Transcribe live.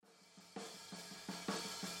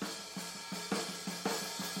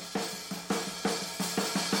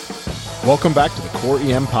Welcome back to the Core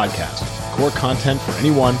EM Podcast. Core content for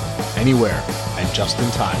anyone, anywhere, and just in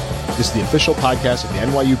time. This is the official podcast of the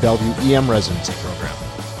NYU Bellevue EM Residency Program.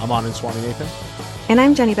 I'm Anand Swaminathan. And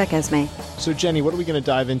I'm Jenny Beck-Esme. So Jenny, what are we going to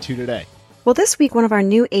dive into today? Well, this week, one of our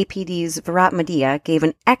new APDs, Virat Madia, gave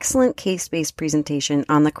an excellent case-based presentation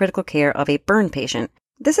on the critical care of a burn patient.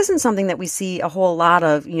 This isn't something that we see a whole lot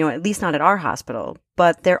of, at least not at our hospital,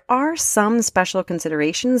 but there are some special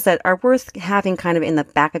considerations that are worth having kind of in the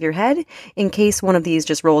back of your head in case one of these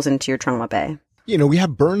just rolls into your trauma bay. We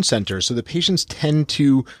have burn centers, so the patients tend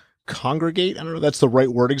to congregate. I don't know if that's the right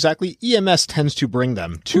word exactly. EMS tends to bring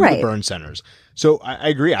them to the burn centers. So I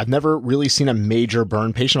agree. I've never really seen a major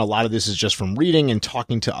burn patient. A lot of this is just from reading and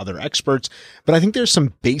talking to other experts. But I think there's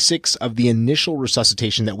some basics of the initial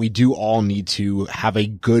resuscitation that we do all need to have a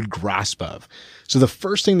good grasp of. So the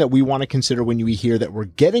first thing that we want to consider when we hear that we're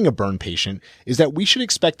getting a burn patient is that we should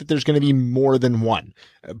expect that there's going to be more than one.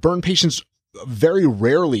 Burn patients very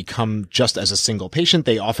rarely come just as a single patient.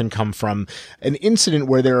 They often come from an incident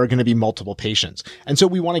where there are going to be multiple patients. And so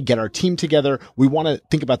we want to get our team together. We want to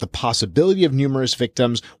think about the possibility of numerous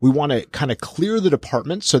victims. We want to kind of clear the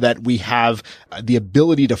department so that we have the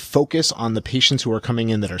ability to focus on the patients who are coming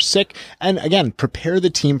in that are sick. And again, prepare the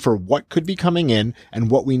team for what could be coming in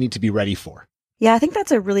and what we need to be ready for. Yeah, I think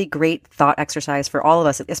that's a really great thought exercise for all of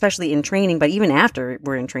us, especially in training, but even after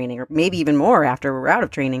we're in training, or maybe even more after we're out of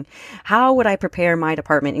training. How would I prepare my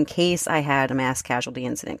department in case I had a mass casualty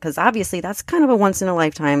incident? Because obviously that's kind of a once in a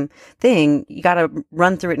lifetime thing. You got to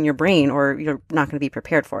run through it in your brain or you're not going to be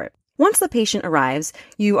prepared for it. Once the patient arrives,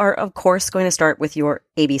 you are, of course, going to start with your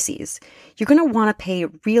ABCs. You're going to want to pay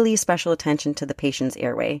really special attention to the patient's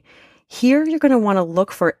airway. Here, you're going to want to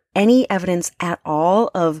look for any evidence at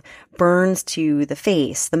all of burns to the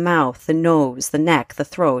face, the mouth, the nose, the neck, the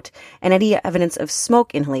throat, and any evidence of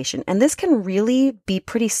smoke inhalation. And this can really be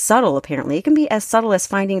pretty subtle, apparently. It can be as subtle as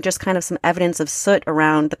finding just kind of some evidence of soot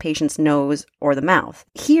around the patient's nose or the mouth.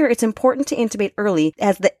 Here, it's important to intubate early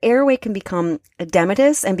as the airway can become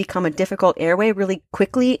edematous and become a difficult airway really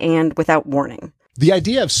quickly and without warning. The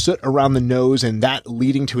idea of soot around the nose and that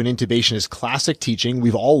leading to an intubation is classic teaching.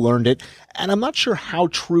 We've all learned it. And I'm not sure how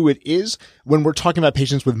true it is when we're talking about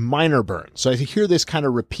patients with minor burns. So I hear this kind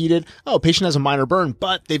of repeated. Oh, patient has a minor burn,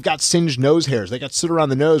 but they've got singed nose hairs. They got soot around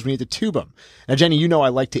the nose. We need to tube them. Now, Jenny, I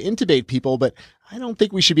like to intubate people, but I don't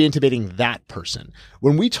think we should be intubating that person.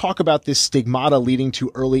 When we talk about this stigmata leading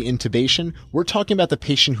to early intubation, we're talking about the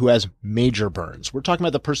patient who has major burns. We're talking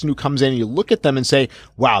about the person who comes in and you look at them and say,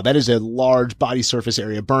 wow, that is a large body surface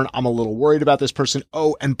area burn. I'm a little worried about this person.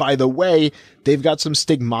 Oh, and by the way, they've got some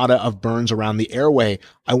stigmata of burns around the airway.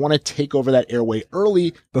 I want to take over that airway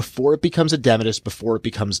early before it becomes edematous, before it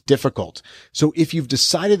becomes difficult. So if you've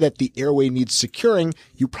decided that the airway needs securing,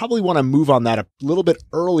 you probably want to move on that a little bit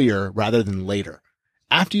earlier rather than later.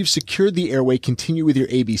 After you've secured the airway, continue with your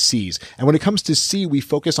ABCs. And when it comes to C, we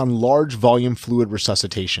focus on large volume fluid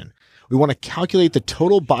resuscitation. We want to calculate the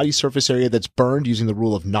total body surface area that's burned using the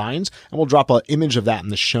rule of nines, and we'll drop an image of that in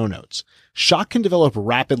the show notes. Shock can develop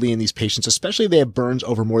rapidly in these patients, especially if they have burns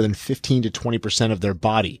over more than 15 to 20% of their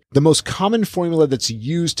body. The most common formula that's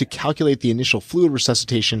used to calculate the initial fluid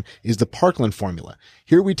resuscitation is the Parkland formula.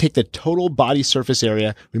 Here we take the total body surface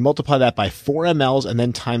area, we multiply that by 4 mLs, and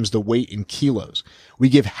then times the weight in kilos. We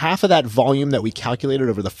give half of that volume that we calculated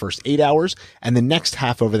over the first 8 hours, and the next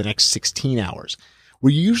half over the next 16 hours.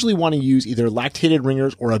 We usually want to use either lactated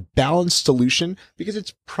ringers or a balanced solution because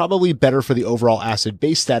it's probably better for the overall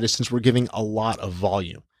acid-base status since we're giving a lot of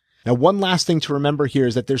volume. Now, one last thing to remember here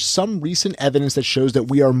is that there's some recent evidence that shows that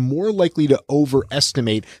we are more likely to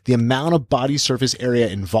overestimate the amount of body surface area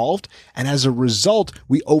involved, and as a result,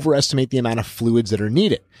 we overestimate the amount of fluids that are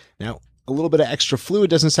needed. Now, a little bit of extra fluid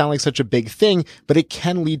doesn't sound like such a big thing, but it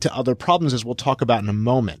can lead to other problems as we'll talk about in a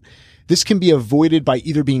moment. This can be avoided by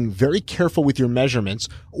either being very careful with your measurements,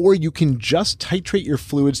 or you can just titrate your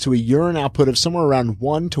fluids to a urine output of somewhere around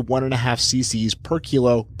 1 to 1.5 cc's per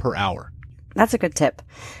kilo per hour. That's a good tip.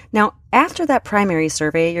 Now, after that primary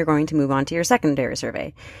survey, you're going to move on to your secondary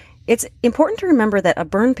survey. It's important to remember that a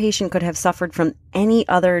burn patient could have suffered from any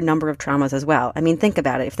other number of traumas as well. I mean, think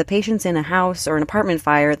about it. If the patient's in a house or an apartment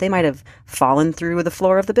fire, they might have fallen through the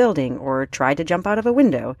floor of the building or tried to jump out of a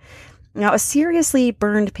window. Now, a seriously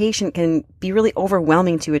burned patient can be really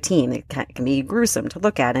overwhelming to a team. It can be gruesome to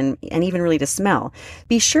look at and even really to smell.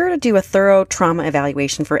 Be sure to do a thorough trauma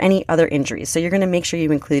evaluation for any other injuries. So you're going to make sure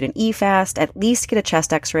you include an EFAST, at least get a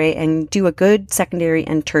chest x-ray, and do a good secondary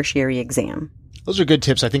and tertiary exam. Those are good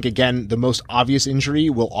tips. I think, again, the most obvious injury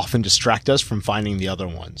will often distract us from finding the other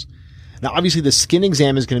ones. Now, obviously, the skin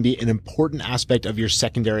exam is going to be an important aspect of your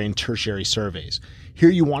secondary and tertiary surveys. Here,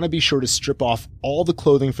 you want to be sure to strip off all the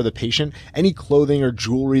clothing for the patient. Any clothing or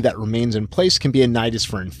jewelry that remains in place can be a nidus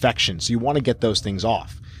for infection, so you want to get those things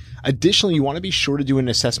off. Additionally, you want to be sure to do an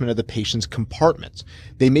assessment of the patient's compartments.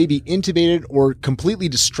 They may be intubated or completely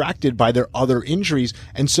distracted by their other injuries,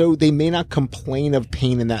 and so they may not complain of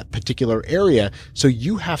pain in that particular area. So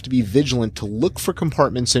you have to be vigilant to look for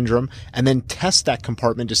compartment syndrome and then test that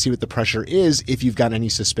compartment to see what the pressure is if you've got any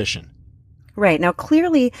suspicion. Right. Now,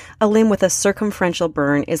 clearly, a limb with a circumferential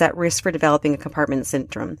burn is at risk for developing a compartment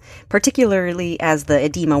syndrome, particularly as the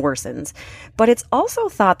edema worsens. But it's also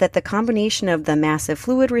thought that the combination of the massive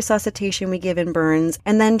fluid resuscitation we give in burns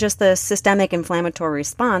and then just the systemic inflammatory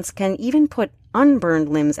response can even put unburned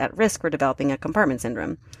limbs at risk for developing a compartment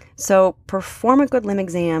syndrome. So perform a good limb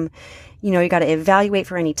exam. You got to evaluate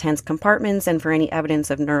for any tense compartments and for any evidence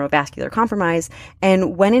of neurovascular compromise.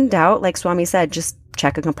 And when in doubt, like Swami said, just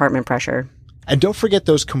check a compartment pressure. And don't forget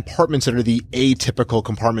those compartments that are the atypical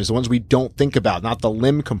compartments, the ones we don't think about, not the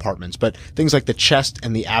limb compartments, but things like the chest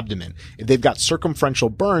and the abdomen. If they've got circumferential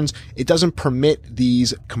burns, it doesn't permit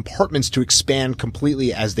these compartments to expand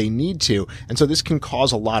completely as they need to. And so this can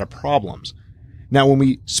cause a lot of problems. Now, when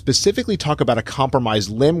we specifically talk about a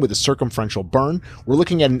compromised limb with a circumferential burn, we're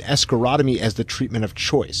looking at an escharotomy as the treatment of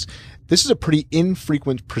choice. This is a pretty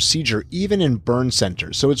infrequent procedure, even in burn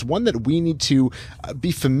centers. So it's one that we need to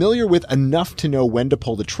be familiar with enough to know when to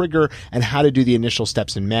pull the trigger and how to do the initial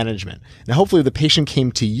steps in management. Now, hopefully if the patient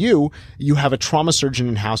came to you, you have a trauma surgeon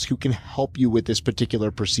in-house who can help you with this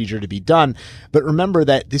particular procedure to be done. But remember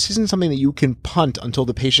that this isn't something that you can punt until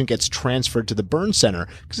the patient gets transferred to the burn center,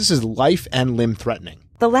 because this is life and limb threatening.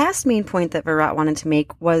 The last main point that Virat wanted to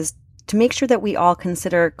make was to make sure that we all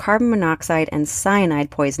consider carbon monoxide and cyanide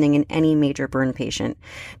poisoning in any major burn patient.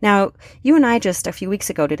 Now, you and I just a few weeks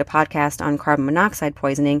ago did a podcast on carbon monoxide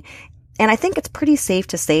poisoning, and I think it's pretty safe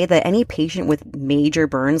to say that any patient with major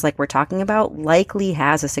burns like we're talking about likely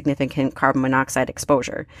has a significant carbon monoxide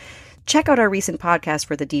exposure. Check out our recent podcast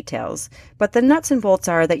for the details, but the nuts and bolts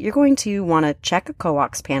are that you're going to want to check a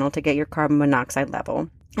coax panel to get your carbon monoxide level,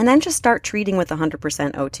 and then just start treating with 100%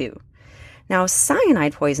 O2. Now,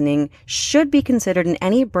 cyanide poisoning should be considered in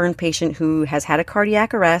any burn patient who has had a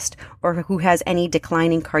cardiac arrest or who has any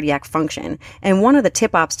declining cardiac function. And one of the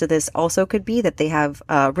tip-offs to this also could be that they have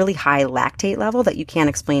a really high lactate level that you can't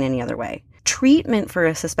explain any other way. Treatment for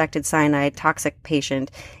a suspected cyanide toxic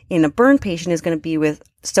patient in a burn patient is going to be with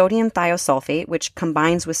sodium thiosulfate, which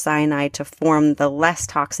combines with cyanide to form the less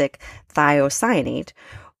toxic thiocyanate,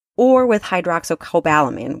 or with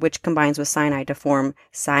hydroxycobalamin, which combines with cyanide to form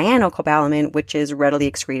cyanocobalamin, which is readily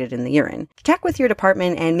excreted in the urine. Check with your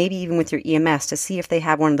department and maybe even with your EMS to see if they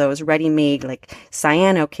have one of those ready-made like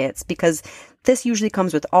cyano kits, because this usually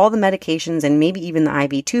comes with all the medications and maybe even the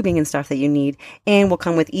IV tubing and stuff that you need, and will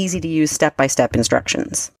come with easy-to-use step-by-step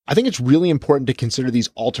instructions. I think it's really important to consider these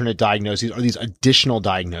alternate diagnoses or these additional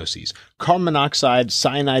diagnoses. Carbon monoxide,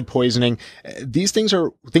 cyanide poisoning, these things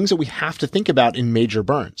are things that we have to think about in major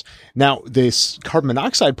burns. Now, this carbon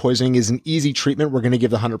monoxide poisoning is an easy treatment. We're going to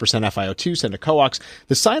give the 100% FiO2, send a coax.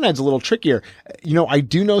 The cyanide's a little trickier. I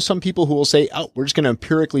do know some people who will say, we're just going to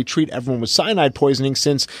empirically treat everyone with cyanide poisoning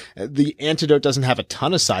since the antidote doesn't have a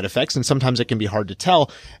ton of side effects, and sometimes it can be hard to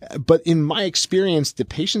tell. But in my experience, the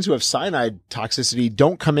patients who have cyanide toxicity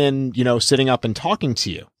don't come in, sitting up and talking to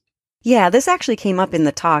you. Yeah, this actually came up in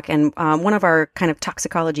the talk, and one of our kind of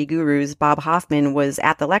toxicology gurus, Bob Hoffman, was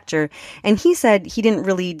at the lecture, and he said he didn't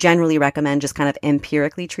really generally recommend just kind of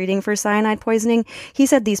empirically treating for cyanide poisoning. He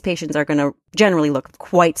said these patients are going to generally look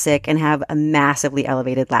quite sick and have a massively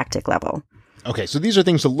elevated lactic level. Okay, so these are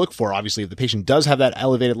things to look for, obviously, if the patient does have that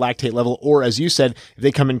elevated lactate level, or as you said, if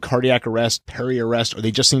they come in cardiac arrest, peri-arrest, or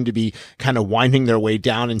they just seem to be kind of winding their way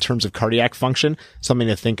down in terms of cardiac function, something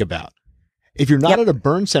to think about. If you're not at a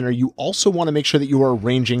burn center, you also want to make sure that you are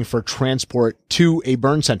arranging for transport to a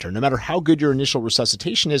burn center. No matter how good your initial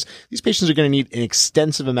resuscitation is, these patients are going to need an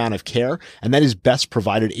extensive amount of care, and that is best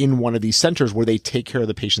provided in one of these centers where they take care of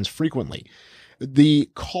the patients frequently. The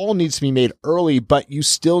call needs to be made early, but you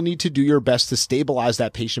still need to do your best to stabilize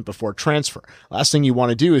that patient before transfer. Last thing you want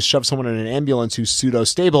to do is shove someone in an ambulance who's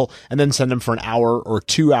pseudo-stable and then send them for an hour or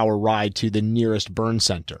 2-hour ride to the nearest burn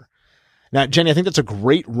center. Now, Jenny, I think that's a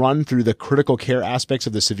great run through the critical care aspects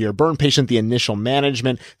of the severe burn patient, the initial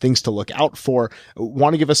management, things to look out for.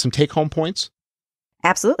 Want to give us some take-home points?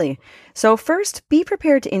 Absolutely. So first, be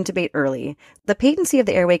prepared to intubate early. The patency of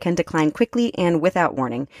the airway can decline quickly and without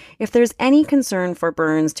warning. If there's any concern for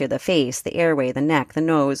burns to the face, the airway, the neck, the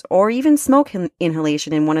nose, or even smoke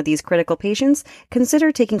inhalation in one of these critical patients,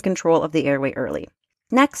 consider taking control of the airway early.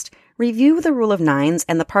 Next, Review the rule of nines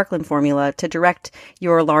and the Parkland formula to direct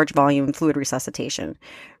your large volume fluid resuscitation.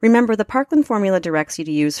 Remember, the Parkland formula directs you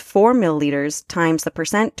to use 4 milliliters times the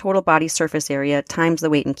percent total body surface area times the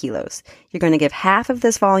weight in kilos. You're going to give half of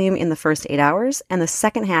this volume in the first 8 hours and the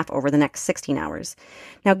second half over the next 16 hours.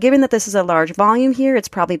 Now, given that this is a large volume here, it's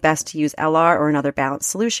probably best to use LR or another balanced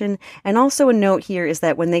solution. And also a note here is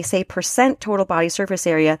that when they say percent total body surface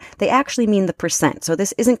area, they actually mean the percent. So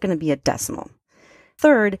this isn't going to be a decimal.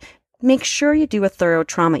 Third, make sure you do a thorough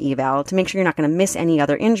trauma eval to make sure you're not going to miss any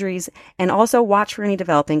other injuries, and also watch for any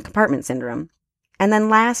developing compartment syndrome. And then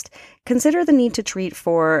last, consider the need to treat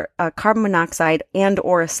for carbon monoxide and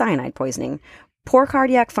or a cyanide poisoning. Poor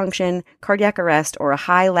cardiac function, cardiac arrest, or a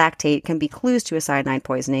high lactate can be clues to a cyanide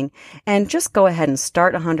poisoning. And just go ahead and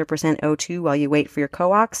start 100% O2 while you wait for your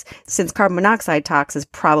coax, since carbon monoxide tox is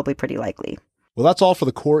probably pretty likely. Well, that's all for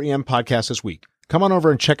the Core EM podcast this week. Come on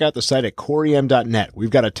over and check out the site at coreem.net. We've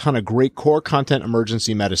got a ton of great core content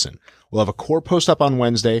emergency medicine. We'll have a core post up on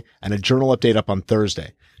Wednesday and a journal update up on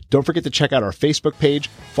Thursday. Don't forget to check out our Facebook page,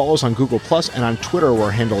 follow us on Google+, and on Twitter where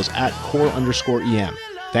our handle is @core_EM.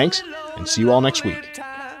 Thanks, and see you all next week.